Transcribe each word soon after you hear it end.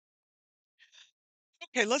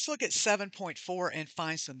Okay, let's look at 7.4 and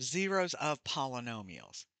find some zeros of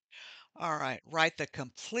polynomials. All right, write the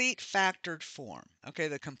complete factored form. Okay,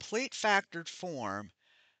 the complete factored form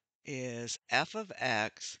is f of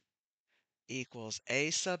x equals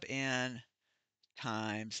a sub n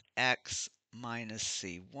times x minus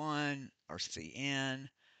c1 or cn,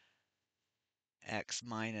 x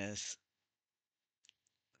minus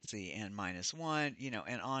cn minus 1,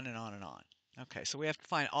 and on and on and on. Okay, so we have to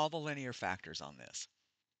find all the linear factors on this.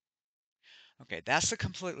 Okay, that's the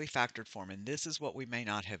completely factored form, and this is what we may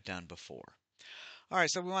not have done before. All right,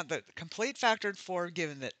 so we want the complete factored form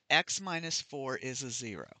given that x minus 4 is a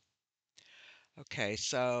 0. Okay,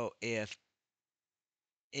 so if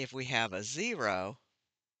we have a 0,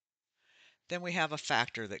 then we have a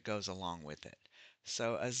factor that goes along with it.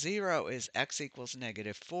 So a 0 is x equals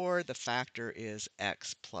negative 4. The factor is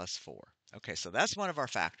x plus 4. Okay, so that's one of our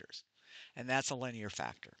factors, and that's a linear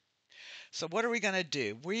factor. So what are we going to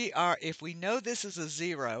do? If we know this is a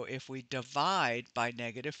 0, if we divide by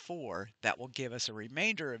negative 4, that will give us a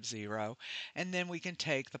remainder of 0, and then we can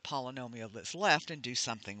take the polynomial that's left and do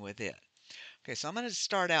something with it. Okay, so I'm going to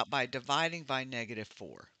start out by dividing by negative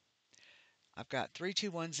 4. I've got 3, 2,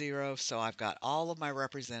 1, 0, so I've got all of my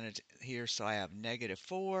represented here, so I have negative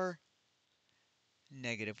 4,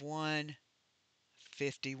 negative 1,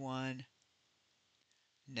 51,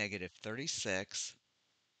 negative 36,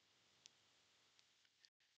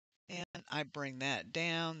 and I bring that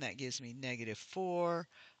down. That gives me negative 4,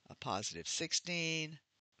 a positive 16,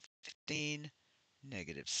 15,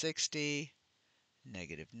 negative 60,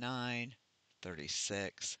 negative 9,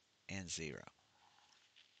 36, and 0.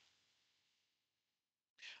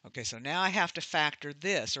 Okay, so now I have to factor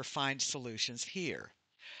this or find solutions here.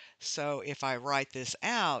 So if I write this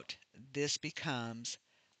out, this becomes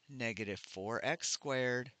negative 4x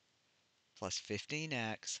squared plus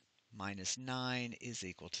 15x minus 9 is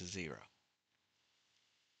equal to 0.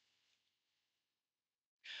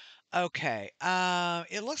 Okay,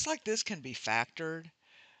 it looks like this can be factored.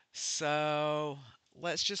 So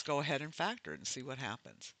let's just go ahead and factor it and see what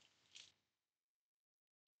happens.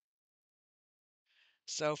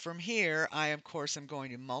 So from here, I of course am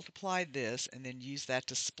going to multiply this and then use that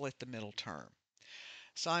to split the middle term.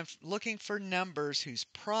 So I'm looking for numbers whose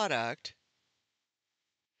product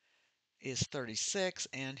is 36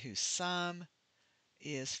 and whose sum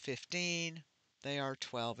is 15. They are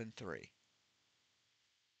 12 and 3.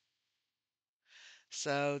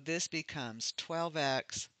 So this becomes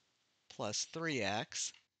 12x plus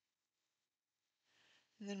 3x.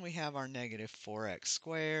 And then we have our negative 4x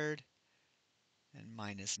squared and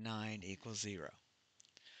minus 9 equals 0.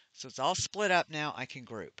 So it's all split up now. I can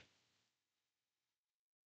group.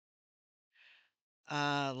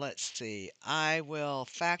 Let's see. I will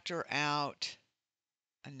factor out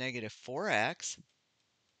a negative 4x.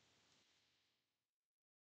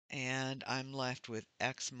 And I'm left with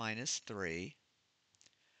x minus 3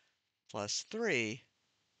 plus 3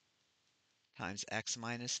 times x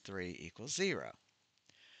minus 3 equals 0.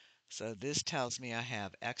 So this tells me I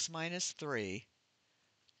have x minus 3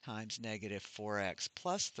 times negative 4x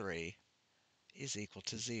plus 3 is equal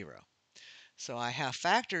to 0. So I have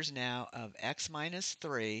factors now of x minus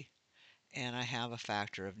 3, and I have a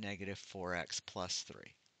factor of negative 4x plus 3.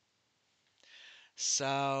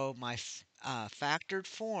 So my factored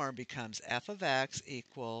form becomes f of x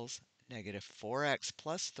equals negative 4x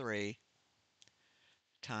plus 3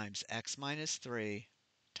 times x minus 3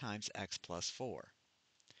 times x plus 4.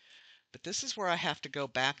 But this is where I have to go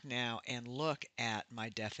back now and look at my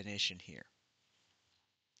definition here.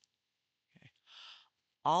 Okay.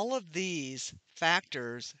 All of these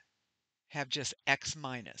factors have just x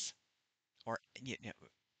minus, or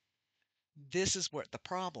this is what the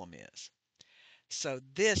problem is. So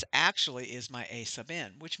this actually is my a sub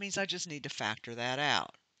n, which means I just need to factor that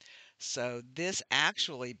out. So this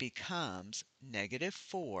actually becomes negative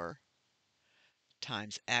 4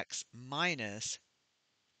 times x minus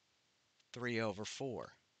 3 over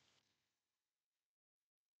 4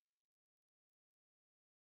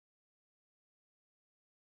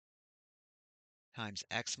 times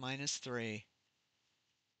x minus 3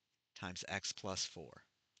 times x plus 4.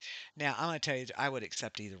 Now, I'm going to tell you, I would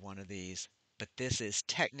accept either one of these, but this is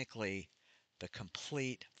technically the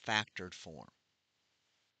complete factored form.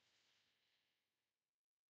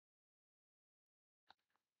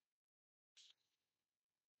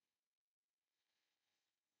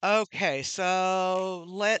 Okay, so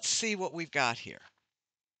let's see what we've got here.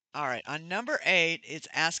 All right, on number 8, it's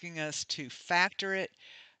asking us to factor it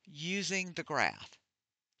using the graph.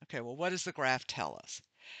 Okay, well, what does the graph tell us?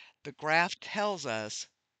 The graph tells us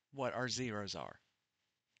what our zeros are.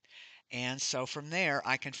 And so from there,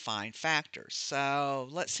 I can find factors. So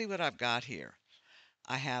let's see what I've got here.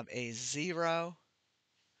 I have a 0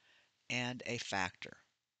 and a factor.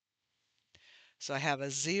 So I have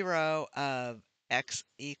a 0 of x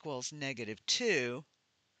equals -2.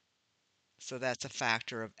 So that's a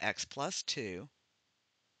factor of x plus 2.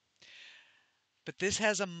 But this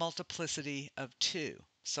has a multiplicity of 2.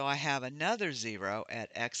 So I have another 0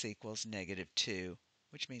 at x equals -2,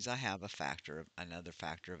 which means I have another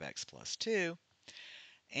factor of x plus 2.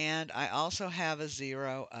 And I also have a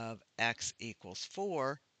 0 of x equals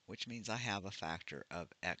 4, which means I have a factor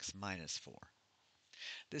of x minus 4.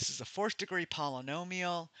 This is a fourth degree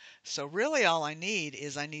polynomial, so really all I need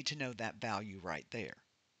to know that value right there.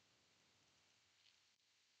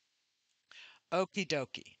 Okie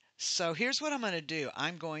dokie. So here's what I'm going to do.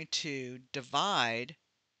 I'm going to divide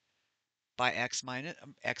by x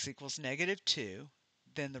equals -2.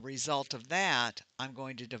 Then the result of that, I'm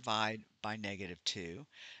going to divide by -2.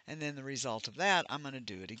 And then the result of that, I'm going to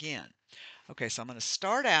do it again. Okay, so I'm going to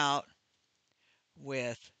start out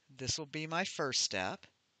with, this will be my first step.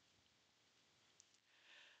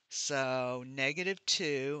 So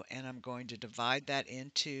 -2, and I'm going to divide that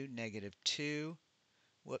into -2,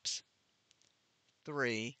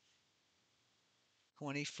 3,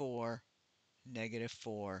 24,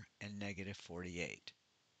 -4, and -48.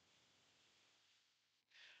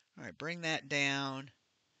 All right, bring that down.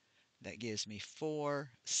 That gives me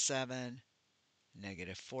 4, 7,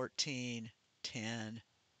 -14, 10,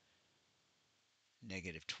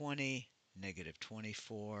 -20,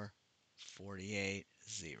 -24, 48,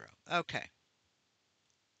 0. Okay,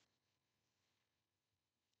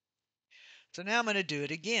 so now I'm going to do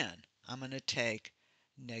it again. I'm going to take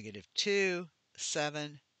 -2,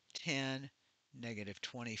 7, 10,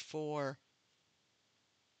 -24,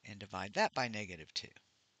 and divide that by -2.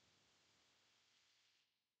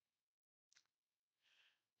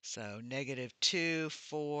 So -2,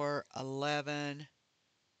 4, 11,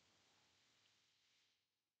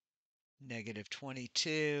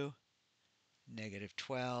 -22,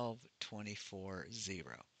 -12, 24,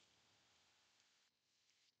 0.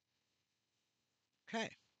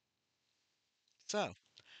 Okay, so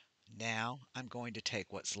now I'm going to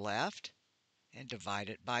take what's left and divide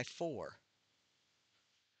it by 4.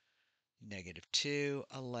 -2,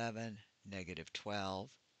 11,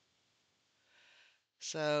 -12.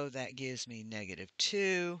 So that gives me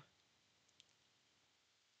 -2,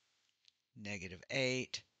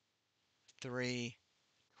 -8, 3,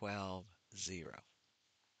 12, 0.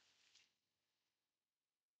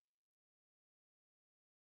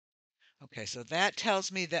 Okay, so that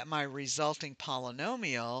tells me that my resulting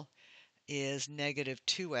polynomial is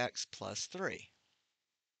 -2x plus 3.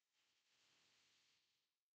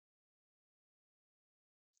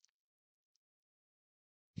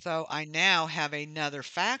 So I now have another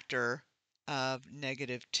factor of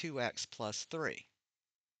 -2x plus 3.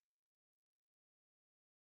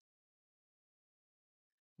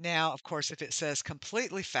 Now, of course, if it says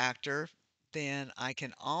completely factor, then I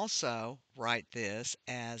can also write this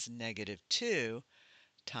as -2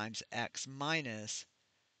 times x minus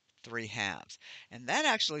 3 halves. And that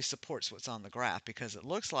actually supports what's on the graph because it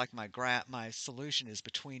looks like my solution is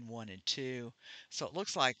between 1 and 2. So it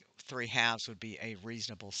looks like 3 halves would be a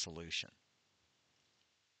reasonable solution.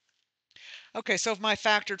 Okay, so my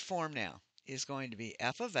factored form now is going to be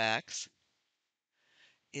f of x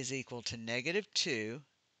is equal to -2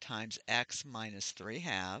 times x minus 3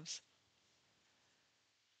 halves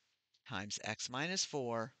times x minus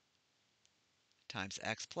 4 times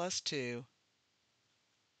x plus 2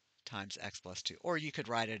 times x plus 2. Or you could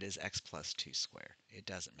write it as x plus 2 squared. It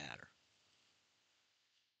doesn't matter.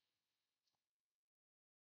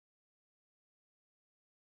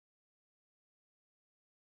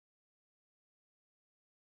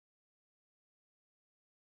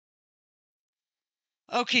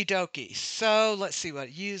 Okie dokie. So let's see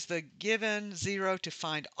what. Use the given 0 to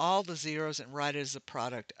find all the zeros and write it as a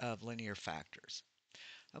product of linear factors.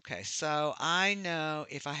 Okay, so I know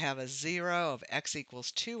if I have a 0 of x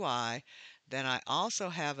equals 2i, then I also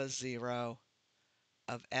have a 0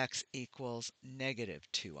 of x equals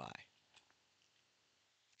 -2i.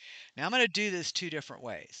 Now I'm going to do this two different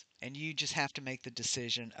ways, and you just have to make the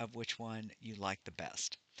decision of which one you like the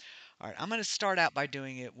best. All right, I'm going to start out by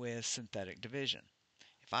doing it with synthetic division.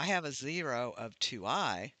 If I have a 0 of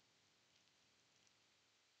 2i,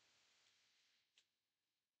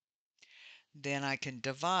 then I can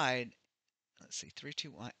divide, let's see, 3,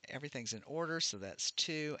 2, 1, everything's in order, so that's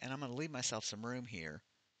 2, and I'm going to leave myself some room here.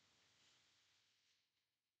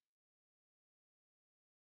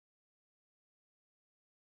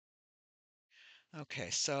 Okay,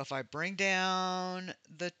 so if I bring down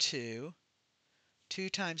the 2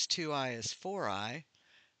 times 2i is 4i.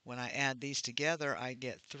 When I add these together, I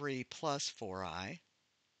get 3 plus 4i.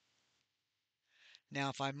 Now,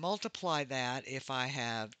 if I multiply that, if I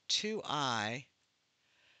have 2i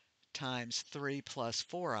times 3 plus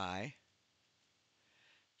 4i,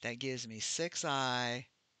 that gives me 6i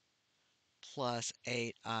plus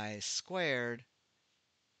 8i squared,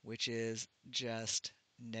 which is just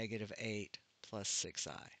negative 8 plus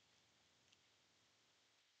 6i.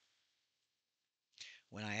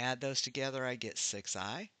 When I add those together, I get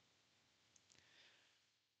 6i.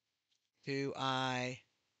 2i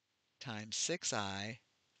times 6i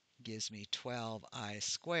gives me 12i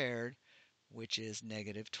squared, which is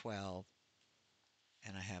negative 12,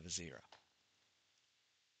 and I have a 0.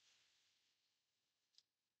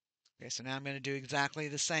 Okay, so now I'm going to do exactly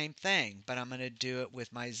the same thing, but I'm going to do it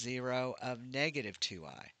with my 0 of negative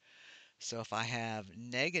 2i. So if I have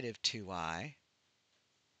negative 2i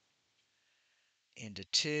into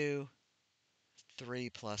 2, 3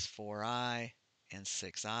 plus 4i, and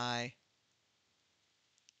 6i,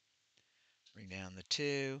 bring down the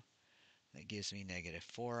 2, that gives me negative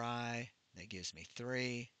 4i, that gives me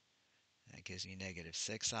 3, that gives me negative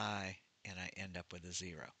 6i, and I end up with a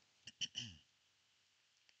 0.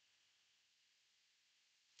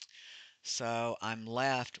 So I'm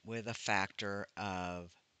left with a factor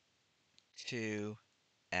of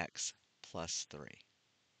 2x plus 3.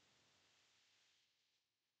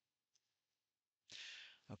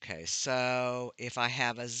 Okay, so if I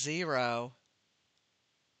have a 0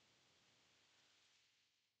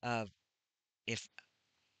 of, if,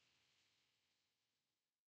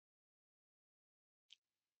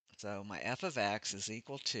 so my f of x is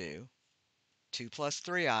equal to 2 plus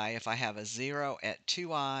 3i. If I have a 0 at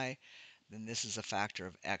 2i, then this is a factor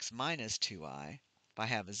of x minus 2i. If I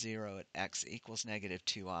have a 0 at x equals negative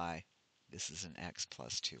 2i, this is an x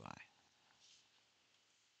plus 2i.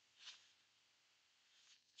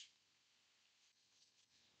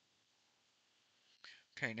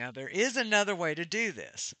 Okay, now there is another way to do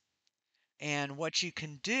this. And what you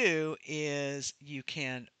can do is you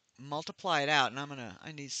can multiply it out, and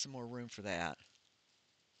I need some more room for that.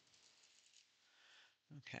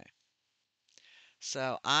 Okay.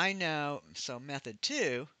 So I know, so method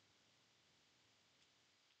 2,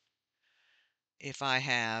 if I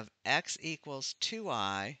have x equals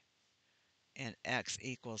 2i and x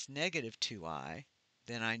equals negative 2i,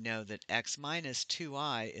 then I know that x minus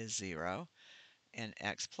 2i is 0 and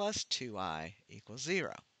x plus 2i equals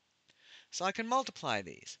 0. So I can multiply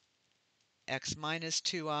these. X minus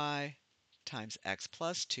 2i times x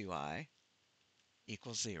plus 2i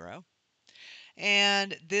equals 0.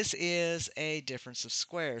 And this is a difference of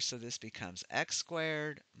squares, so this becomes x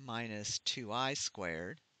squared minus 2i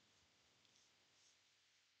squared,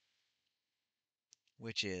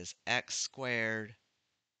 which is x squared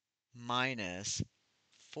minus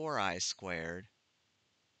 4i squared,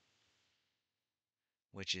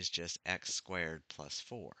 which is just x squared plus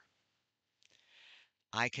 4.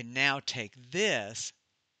 I can now take this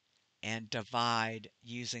and divide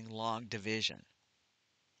using long division.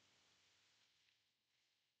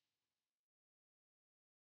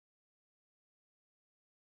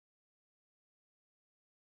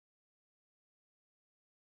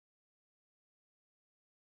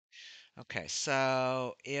 Okay,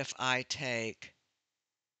 so if I take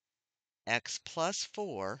x plus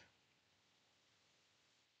 4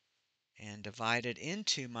 and divide it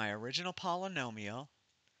into my original polynomial,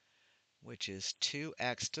 which is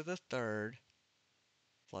 2x to the third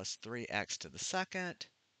plus 3x to the second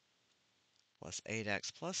plus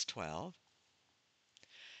 8x plus 12.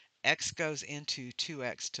 X goes into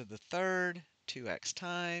 2x to the third, 2x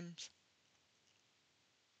times.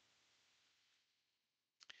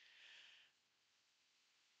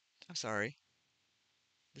 I'm sorry,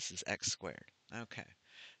 this is x squared. Okay,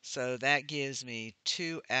 so that gives me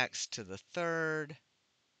 2x to the third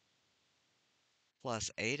plus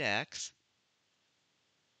 8x.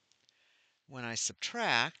 When I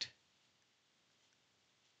subtract,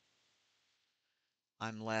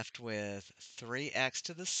 I'm left with 3x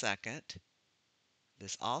to the second.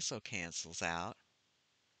 This also cancels out,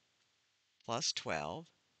 plus 12.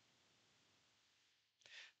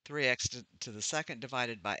 3x to the second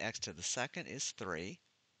divided by x to the second is 3.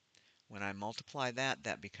 When I multiply that,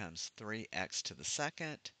 that becomes 3x to the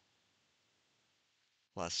second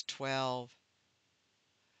plus 12.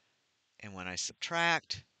 And when I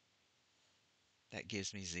subtract, that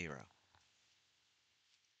gives me 0.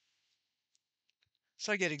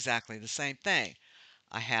 So I get exactly the same thing.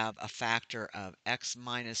 I have a factor of x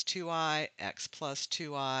minus 2i, x plus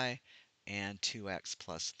 2i, and 2x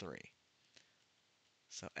plus 3.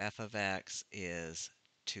 So f of x is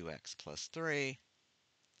 2x plus 3,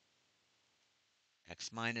 x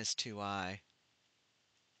minus 2I,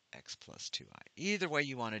 x plus 2I. Either way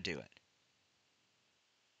you want to do it.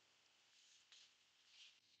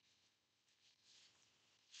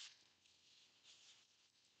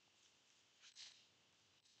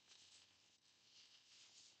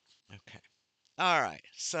 Okay. All right.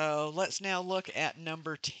 So let's now look at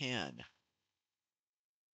number 10.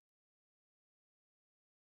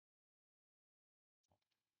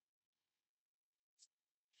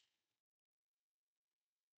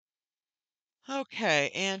 Okay,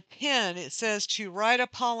 and 10, it says to write a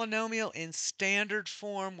polynomial in standard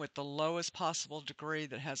form with the lowest possible degree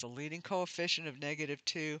that has a leading coefficient of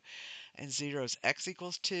 -2 and zeros x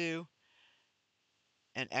equals 2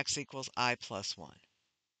 and x equals I plus 1.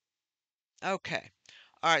 Okay.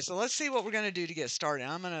 All right, so let's see what we're going to do to get started.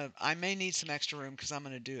 I may need some extra room because I'm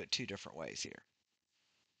going to do it two different ways here.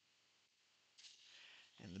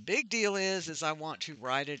 And the big deal is I want to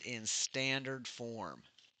write it in standard form.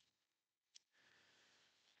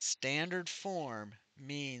 Standard form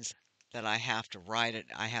means that I have to write it,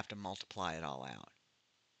 I have to multiply it all out.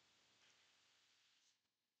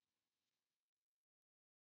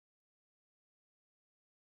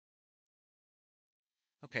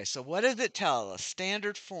 Okay, so what does it tell us?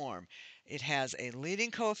 Standard form. It has a leading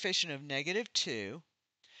coefficient of -2,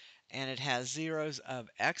 and it has zeros of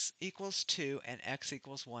x equals 2 and x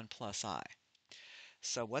equals 1 plus I.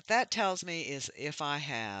 So what that tells me is if I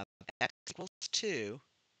have x equals 2,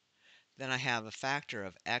 then I have a factor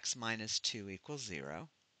of x minus 2 equals 0.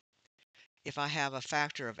 If I have a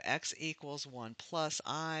factor of x equals 1 plus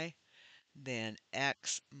I, then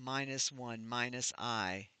x minus 1 minus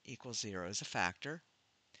I equals 0 is a factor.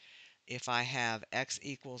 If I have x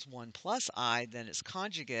equals 1 plus I, then its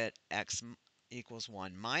conjugate, x equals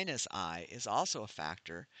 1 minus I, is also a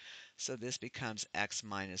factor. So this becomes x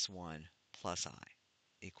minus 1 plus I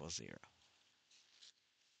equals 0.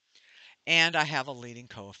 And I have a leading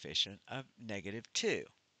coefficient of -2.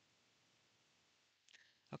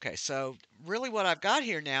 Okay, so really what I've got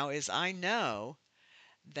here now is I know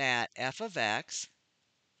that f of x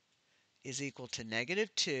is equal to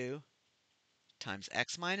 -2 times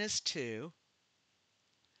x minus 2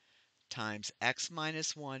 times x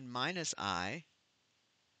minus 1 minus I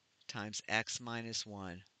times x minus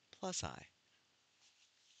 1 plus I.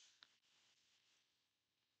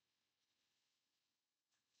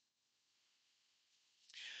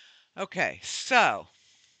 Okay,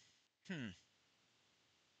 hmm.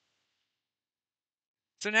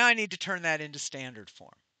 So now I need to turn that into standard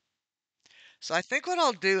form. So I think what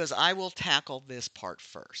I'll do is I will tackle this part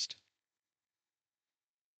first.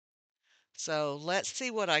 So let's see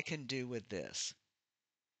what I can do with this.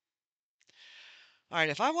 All right,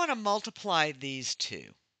 if I want to multiply these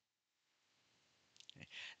two,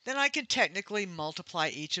 then I can technically multiply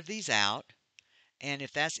each of these out. And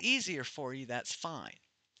if that's easier for you, that's fine.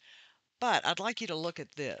 But I'd like you to look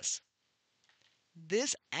at this.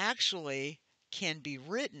 This actually can be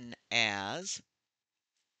written as,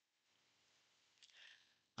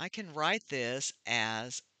 I can write this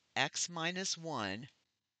as x minus 1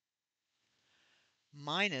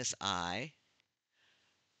 minus I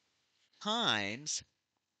times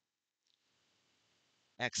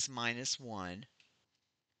x minus 1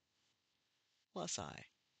 plus I.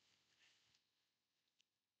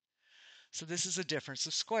 So this is a difference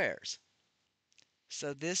of squares.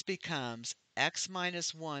 So this becomes x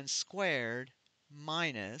minus 1 squared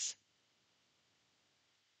minus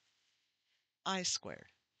I squared.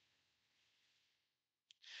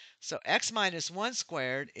 So x minus 1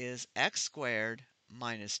 squared is x squared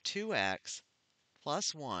minus 2x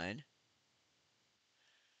plus 1,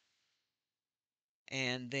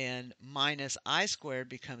 and then minus I squared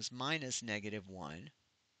becomes minus -1.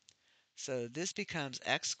 So this becomes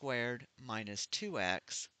x squared minus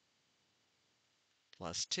 2x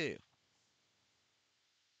plus 2.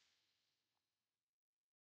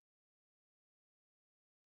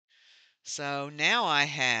 So now I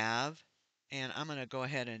have, and I'm going to go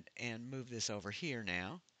ahead and move this over here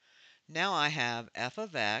now. Now I have f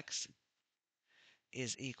of x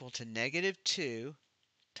is equal to -2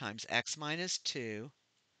 times x minus 2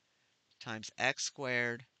 times x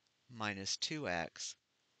squared minus 2x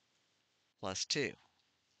plus 2.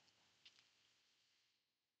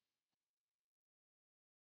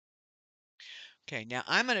 Okay, now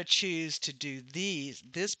I'm going to choose to do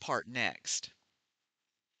this part next.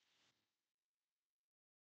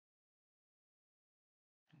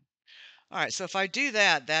 All right, so if I do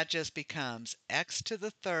that, that just becomes x to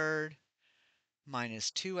the third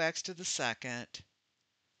minus 2x to the second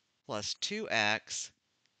plus 2x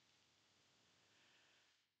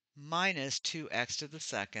minus 2x to the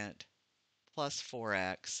second plus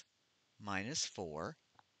 4x minus 4.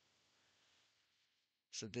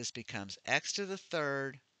 So this becomes x to the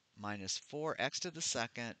third minus 4x to the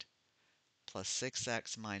second plus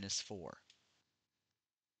 6x minus 4.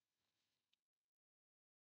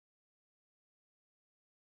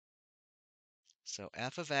 So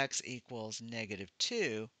f of x equals negative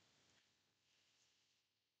 2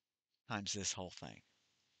 times this whole thing.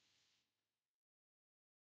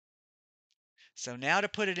 So now to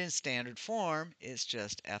put it in standard form, it's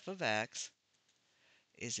just f of x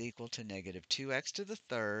is equal to negative 2x to the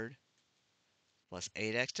third plus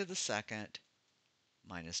 8x to the second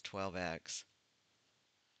minus 12x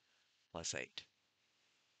plus 8.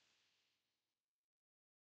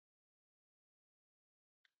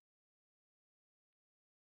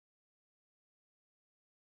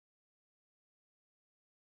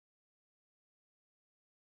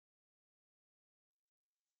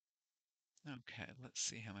 Okay, let's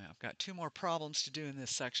see how many. I've got two more problems to do in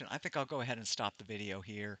this section. I think I'll go ahead and stop the video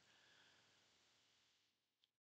here.